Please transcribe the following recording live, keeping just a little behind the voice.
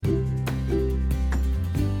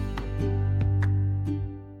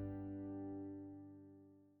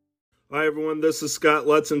everyone. This is Scott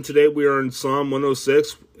Lutz, and today we are in Psalm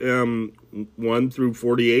 106, 1 through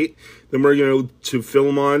 48. Then we're going to go to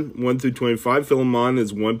Philemon, 1 through 25. Philemon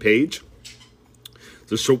is one page.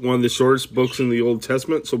 It's one of the shortest books in the Old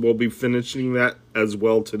Testament, so we'll be finishing that as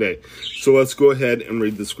well today. So let's go ahead and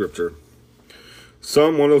read the scripture.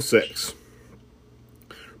 Psalm 106.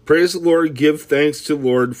 Praise the Lord, give thanks to the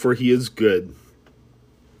Lord, for he is good.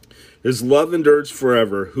 His love endures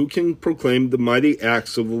forever. Who can proclaim the mighty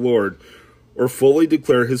acts of the Lord, or fully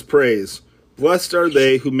declare his praise? Blessed are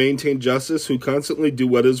they who maintain justice, who constantly do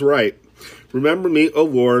what is right. Remember me, O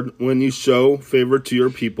Lord, when you show favor to your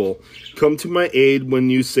people. Come to my aid when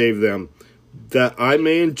you save them, that I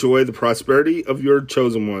may enjoy the prosperity of your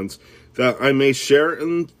chosen ones, that I may share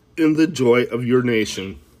in the joy of your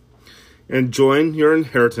nation, and join your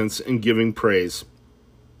inheritance in giving praise.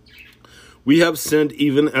 We have sinned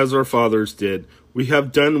even as our fathers did. We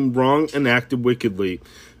have done wrong and acted wickedly.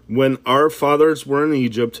 When our fathers were in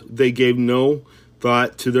Egypt, they gave no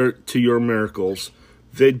thought to your miracles.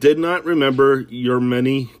 They did not remember your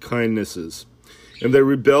many kindnesses. And they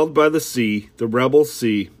rebelled by the sea, the rebel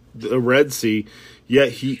sea, the Red Sea,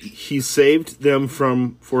 yet he saved them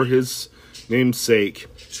for his name's sake,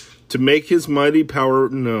 to make his mighty power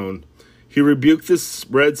known. He rebuked this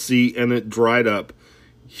Red Sea, and it dried up.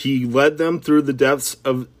 He led them through the depths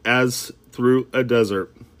as through a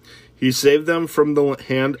desert. He saved them from the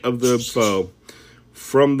hand of the foe.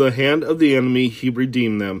 From the hand of the enemy he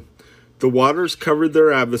redeemed them. The waters covered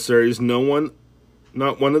their adversaries. Not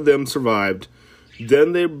one of them survived.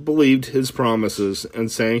 Then they believed his promises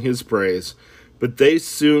and sang his praise. But they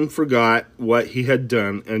soon forgot what he had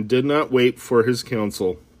done and did not wait for his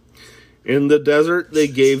counsel. In the desert they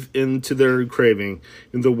gave in to their craving.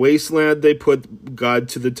 In the wasteland they put God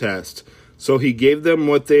to the test. So he gave them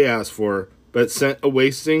what they asked for, but sent a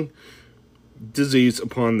wasting disease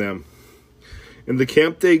upon them. In the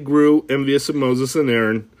camp they grew envious of Moses and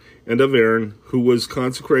of Aaron, who was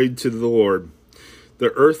consecrated to the Lord.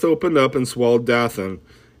 The earth opened up and swallowed Dathan.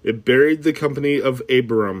 It buried the company of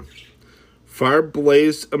Abiram. Fire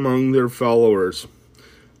blazed among their followers.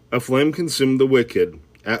 A flame consumed the wicked.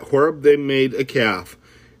 At Horeb they made a calf,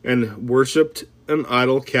 and worshipped an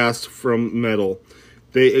idol cast from metal.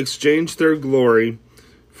 They exchanged their glory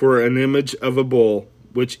for an image of a bull,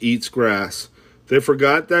 which eats grass. They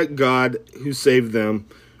forgot that God who saved them,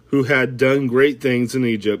 who had done great things in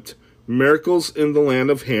Egypt, miracles in the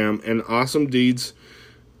land of Ham, and awesome deeds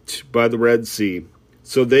by the Red Sea.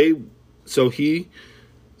 So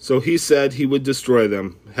he said he would destroy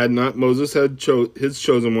them, had not Moses his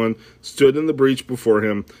chosen one stood in the breach before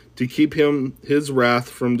him to keep his wrath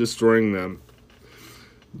from destroying them.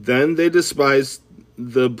 Then they despised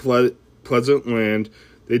the pleasant land.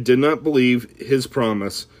 They did not believe his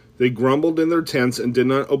promise. They grumbled in their tents and did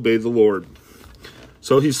not obey the Lord.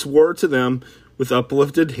 So he swore to them with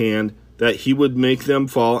uplifted hand that he would make them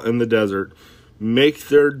fall in the desert, make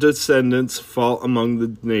their descendants fall among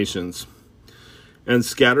the nations, and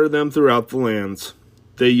scatter them throughout the lands.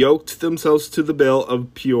 They yoked themselves to the Baal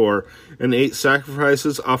of Peor, and ate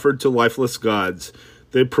sacrifices offered to lifeless gods.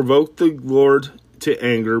 They provoked the Lord to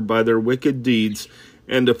anger by their wicked deeds,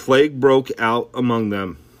 and a plague broke out among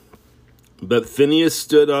them. But Phinehas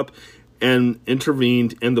stood up and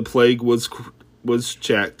intervened, and the plague was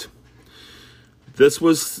checked. This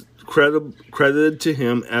was credited to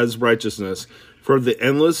him as righteousness for the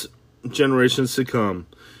endless generations to come.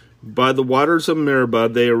 By the waters of Meribah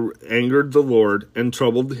they angered the Lord, and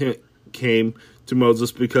trouble came to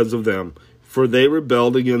Moses because of them. For they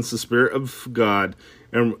rebelled against the Spirit of God,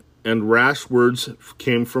 and rash words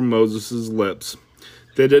came from Moses' lips.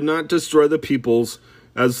 They did not destroy the peoples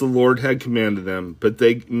as the Lord had commanded them, but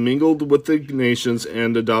they mingled with the nations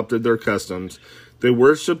and adopted their customs. They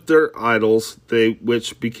worshipped their idols,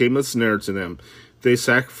 which became a snare to them. They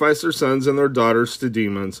sacrificed their sons and their daughters to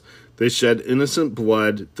demons. They shed innocent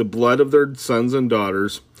blood, the blood of their sons and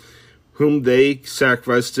daughters, whom they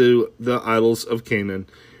sacrificed to the idols of Canaan.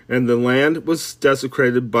 And the land was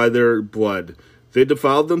desecrated by their blood. They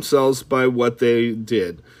defiled themselves by what they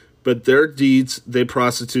did, but their deeds they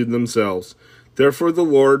prostituted themselves. Therefore the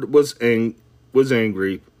Lord was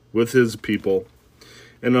angry with his people,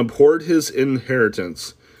 and abhorred his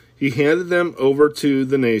inheritance. He handed them over to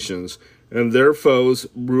the nations, and their foes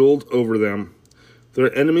ruled over them.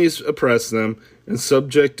 Their enemies oppressed them, and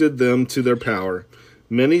subjected them to their power.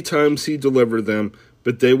 Many times he delivered them,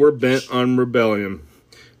 but they were bent on rebellion,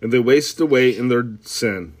 and they wasted away in their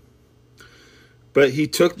sin. But he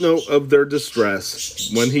took note of their distress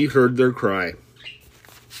when he heard their cry.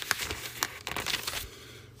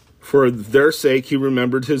 For their sake he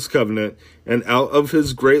remembered his covenant, and out of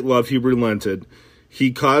his great love he relented.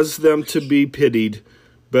 He caused them to be pitied,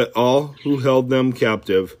 but all who held them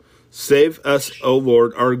captive. Save us, O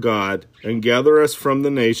Lord our God, and gather us from the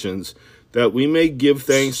nations, that we may give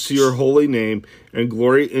thanks to your holy name and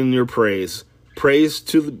glory in your praise. Praise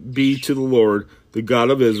be to the Lord, the God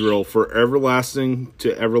of Israel, for everlasting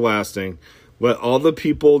to everlasting. Let all the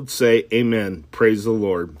people say amen. Praise the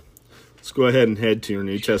Lord. Let's go ahead and head to your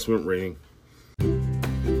New Testament reading.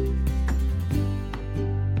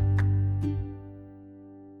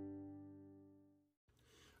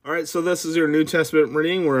 All right, so this is your New Testament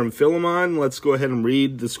reading. We're in Philemon. Let's go ahead and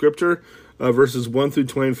read the scripture, verses 1 through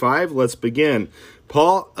 25. Let's begin.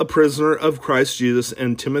 Paul, a prisoner of Christ Jesus,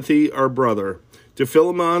 and Timothy, our brother, to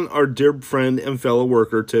Philemon, our dear friend and fellow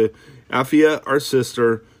worker, to Apphia, our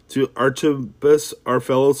sister, to Archippus, our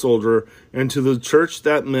fellow soldier, and to the church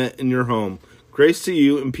that met in your home. Grace to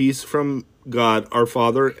you and peace from God, our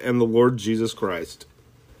Father, and the Lord Jesus Christ.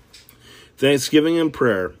 Thanksgiving and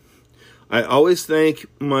prayer. I always thank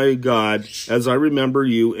my God as I remember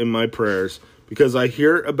you in my prayers, because I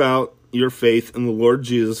hear about your faith in the Lord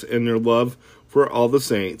Jesus and your love for all the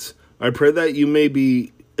saints. I pray that you may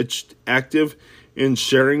be active in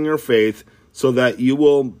sharing your faith, so that you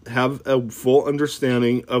will have a full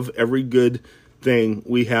understanding of every good thing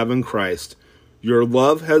we have in Christ. Your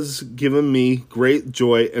love has given me great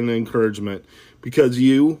joy and encouragement, because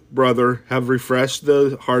you, brother, have refreshed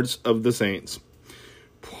the hearts of the saints.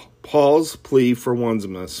 Paul's plea for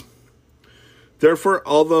Onesimus. Therefore,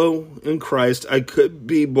 although in Christ I could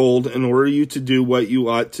be bold and order you to do what you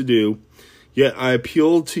ought to do, yet I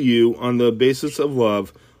appeal to you on the basis of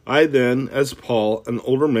love. I then, as Paul, an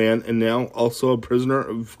older man and now also a prisoner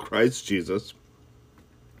of Christ Jesus,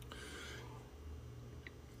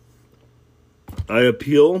 I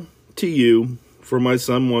appeal to you for my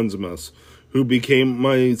son Onesimus, who became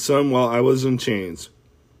my son while I was in chains.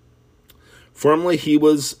 Formerly he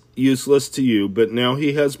was useless to you, but now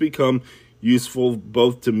he has become useful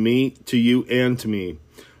both to me, to you, and to me.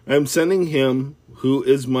 I am sending him, who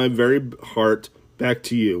is my very heart, back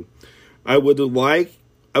to you. I would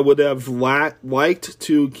have liked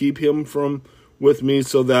to keep him with me,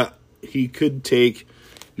 so that he could take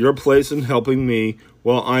your place in helping me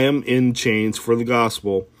while I am in chains for the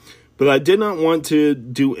gospel. But I did not want to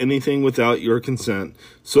do anything without your consent,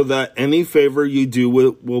 so that any favor you do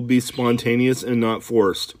will be spontaneous and not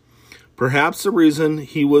forced. Perhaps the reason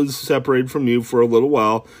he was separated from you for a little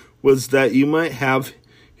while was that you might have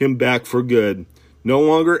him back for good, no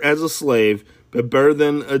longer as a slave, but better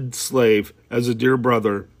than a slave, as a dear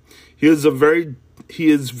brother. He is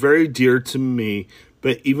very dear to me,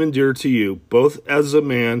 but even dear to you, both as a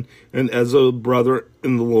man and as a brother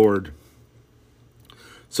in the Lord.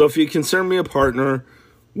 So if you consider me a partner,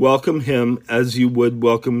 welcome him as you would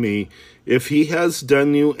welcome me. If he has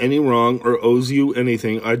done you any wrong or owes you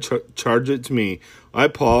anything, I charge it to me. I,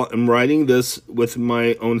 Paul, am writing this with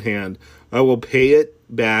my own hand. I will pay it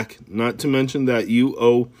back, not to mention that you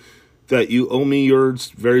owe me your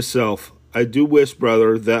very self. I do wish,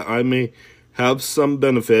 brother, that I may have some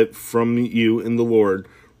benefit from you in the Lord.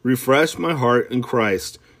 Refresh my heart in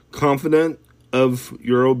Christ, confident of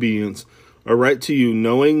your obedience. I write to you,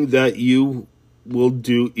 knowing that you will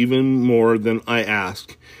do even more than I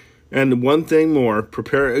ask. And one thing more,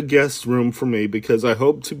 prepare a guest room for me, because I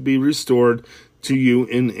hope to be restored to you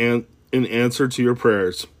in answer to your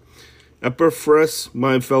prayers. Epaphras,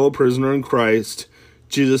 my fellow prisoner in Christ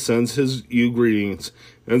Jesus, sends you greetings,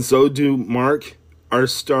 and so do Mark,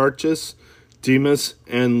 Aristarchus, Demas,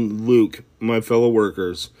 and Luke, my fellow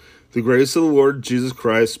workers. The grace of the Lord Jesus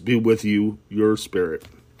Christ be with you, your spirit.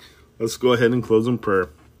 Let's go ahead and close in prayer.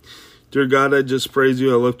 Dear God, I just praise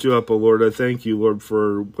you. I lift you up, O Lord. I thank you, Lord,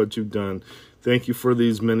 for what you've done. Thank you for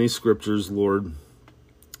these many scriptures, Lord.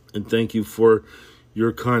 And thank you for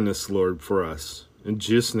your kindness, Lord, for us. In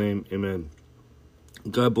Jesus' name, amen.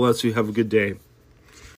 God bless you. Have a good day.